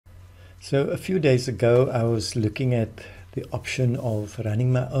So a few days ago, I was looking at the option of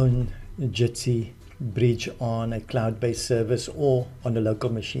running my own Jitsi bridge on a cloud-based service or on a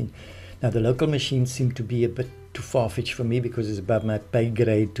local machine. Now, the local machine seemed to be a bit too far-fetched for me because it's above my pay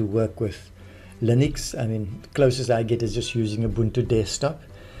grade to work with Linux. I mean, the closest I get is just using Ubuntu desktop.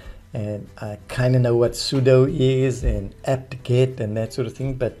 And I kind of know what sudo is and apt-get and that sort of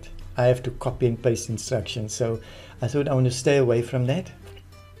thing, but I have to copy and paste instructions. So I thought I want to stay away from that.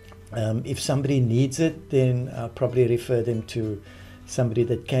 If somebody needs it, then I'll probably refer them to somebody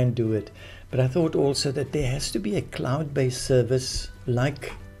that can do it. But I thought also that there has to be a cloud-based service,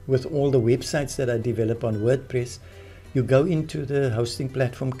 like with all the websites that I develop on WordPress. You go into the hosting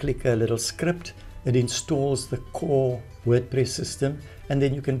platform, click a little script, it installs the core WordPress system, and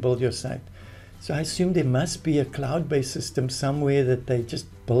then you can build your site. So I assume there must be a cloud-based system somewhere that they just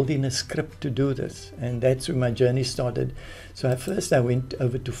build in a script to do this. And that's where my journey started. So at first I went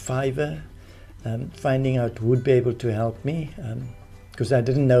over to Fiverr, finding out who would be able to help me, because I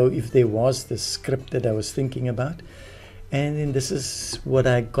didn't know if there was the script that I was thinking about. And then this is what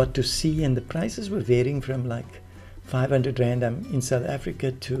I got to see, and the prices were varying from like 500 Rand, I'm in South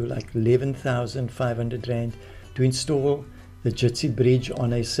Africa, to like 11,500 Rand to install the Jitsi bridge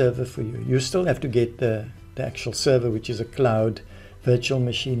on a server for you. You still have to get the actual server, which is a cloud virtual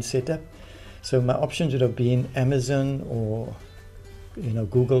machine setup. So my options would have been Amazon or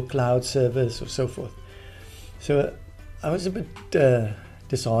Google Cloud Service or so forth. So I was a bit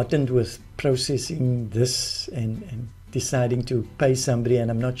disheartened with processing this and deciding to pay somebody,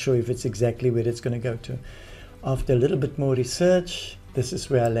 and I'm not sure if it's exactly where it's going to go to. After a little bit more research, this is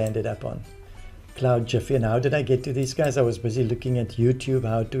where I landed up on Cloud Jiffy. And how did I get to these guys? I was busy looking at YouTube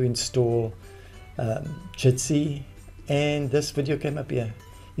how to install Jitsi, and this video came up here,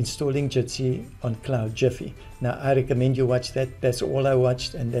 installing Jitsi on Cloud Jiffy. Now I recommend you watch that. That's all I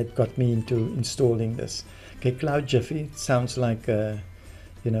watched, and that got me into installing this. Okay, Cloud Jiffy sounds like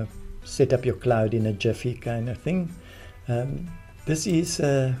set up your cloud in a jiffy kind of thing. This is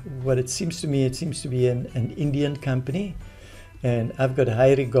what it seems to me. It seems to be an Indian company. And I've got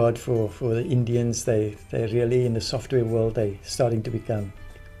high regard for the Indians. They're really, in the software world, they're starting to become,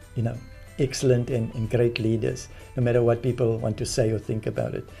 excellent and great leaders, no matter what people want to say or think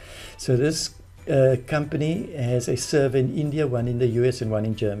about it. So this company has a server in India, one in the US and one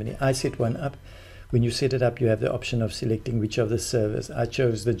in Germany. I set one up. When you set it up, you have the option of selecting which of the servers. I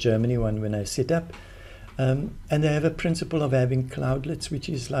chose the Germany one when I set up. And they have a principle of having cloudlets, which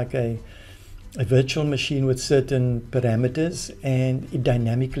is like a virtual machine with certain parameters, and it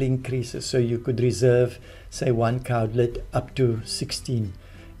dynamically increases. So you could reserve, say, one cloudlet up to 16.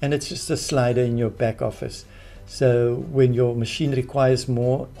 And it's just a slider in your back office. So when your machine requires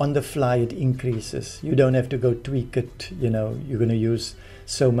more, on the fly it increases. You don't have to go tweak it, you're going to use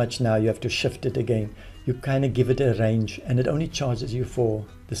so much now, you have to shift it again. You kind of give it a range, and it only charges you for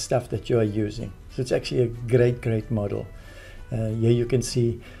the stuff that you are using. So it's actually a great model. Here you can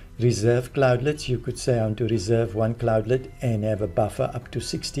see reserve cloudlets. You could say I want to reserve one cloudlet and have a buffer up to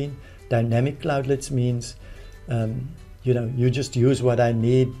 16. Dynamic cloudlets means you just use what I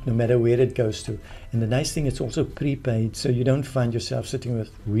need no matter where it goes to. And the nice thing, it's also prepaid, so you don't find yourself sitting with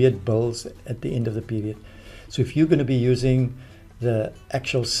weird bills at the end of the period. So if you're going to be using the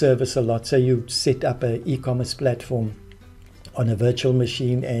actual service a lot, say you set up an e-commerce platform on a virtual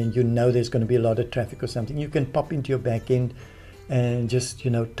machine and there's going to be a lot of traffic or something, you can pop into your back end and just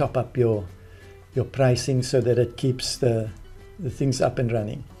top up your pricing so that it keeps the things up and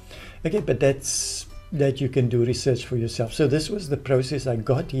running. Okay, but that you can do research for yourself. So this was the process. I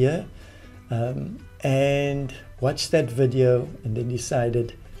got here and watched that video, and then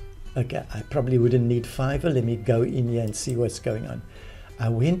decided, okay, I probably wouldn't need Fiverr. Let me go in here and see what's going on. I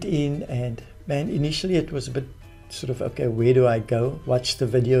went in, and man, initially it was a bit sort of, okay, where do I go? Watch the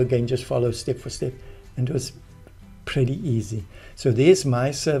video again, just follow step for step, and it was pretty easy. So there's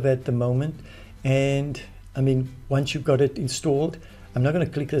my server at the moment, and I mean, once you've got it installed, I'm not going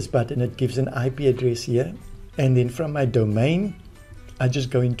to click this button. It gives an IP address here, and then from my domain I just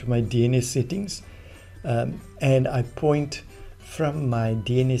go into my DNS settings, and I point from my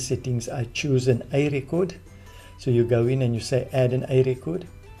DNS settings. I choose an A record. So you go in and you say add an A record,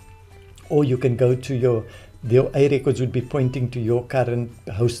 or you can go to your A records would be pointing to your current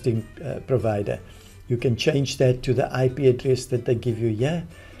hosting provider. You can change that to the IP address that they give you here.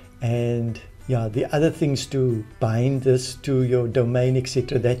 And yeah, the other things to bind this to your domain,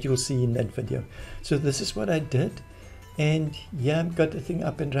 etc., that you'll see in that video. So this is what I did, and yeah, I've got the thing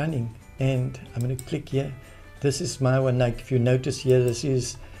up and running, and I'm going to click here. This is my one. Like if you notice here, this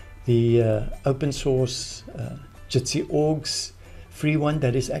is the open source Jitsi orgs free one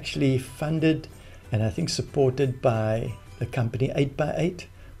that is actually funded and I think supported by the company 8x8,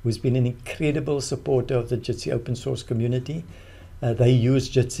 who's been an incredible supporter of the Jitsi open source community. They use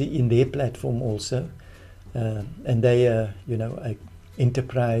Jitsi in their platform also, and they are, a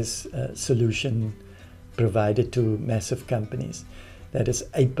enterprise solution provided to massive companies. That is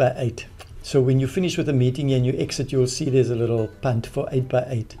 8x8. So when you finish with the meeting and you exit, you'll see there's a little punt for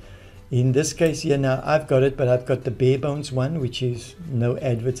 8x8. In this case here now, I've got it, but I've got the bare bones one, which is no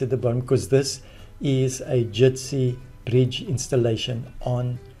adverts at the bottom, because this is a Jitsi bridge installation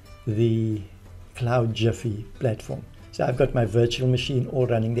on the Cloud Jiffy platform. So I've got my virtual machine all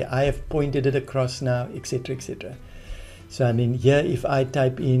running there. I have pointed it across now, etc., etc. So I mean, here if I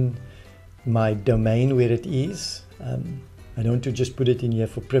type in my domain where it is, I don't want to just put it in here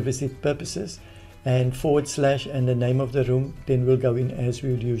for privacy purposes, and / and the name of the room, then we'll go in as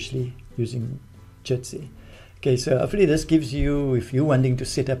we would usually using Jitsi. Okay, so hopefully this gives you, if you're wanting to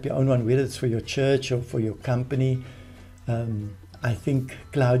set up your own one, whether it's for your church or for your company, I think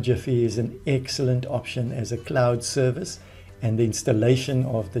Cloud Jiffy is an excellent option as a cloud service, and the installation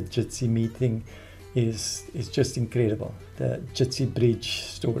of the Jitsi meeting is just incredible, the Jitsi bridge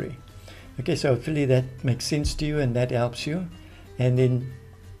story. Okay, so hopefully that makes sense to you and that helps you, and then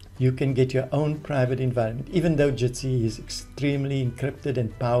you can get your own private environment. Even though Jitsi is extremely encrypted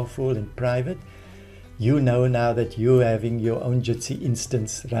and powerful and private, you know now that you're having your own Jitsi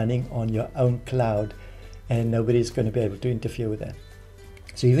instance running on your own cloud, and nobody's going to be able to interfere with that.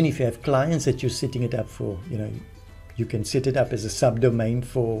 So even if you have clients that you're setting it up for, you can set it up as a subdomain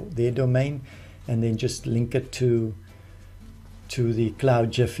for their domain and then just link it to the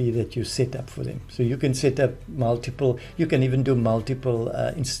Cloud Jiffy that you set up for them. So you can set up multiple, you can even do multiple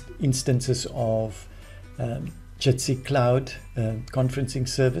instances of Jitsi Cloud conferencing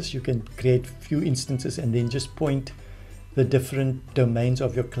service. You can create few instances and then just point the different domains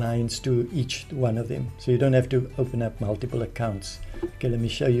of your clients to each one of them. So you don't have to open up multiple accounts. Okay, let me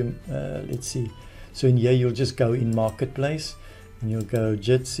show you. Let's see. So in here, you'll just go in Marketplace and you'll go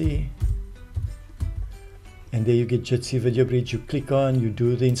Jitsi. And there you get Jitsi Video Bridge. You click on, you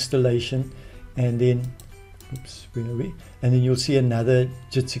do the installation, and then, oops, where are we? And then you'll see another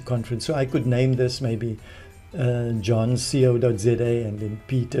Jitsi conference. So I could name this maybe johnco.za and then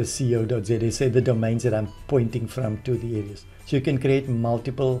peterco.za, say the domains that I'm pointing from to the areas. So you can create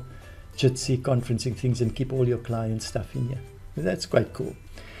multiple Jitsi conferencing things and keep all your client stuff in here. That's quite cool.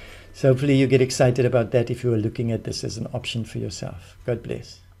 So hopefully you get excited about that if you are looking at this as an option for yourself. God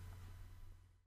bless.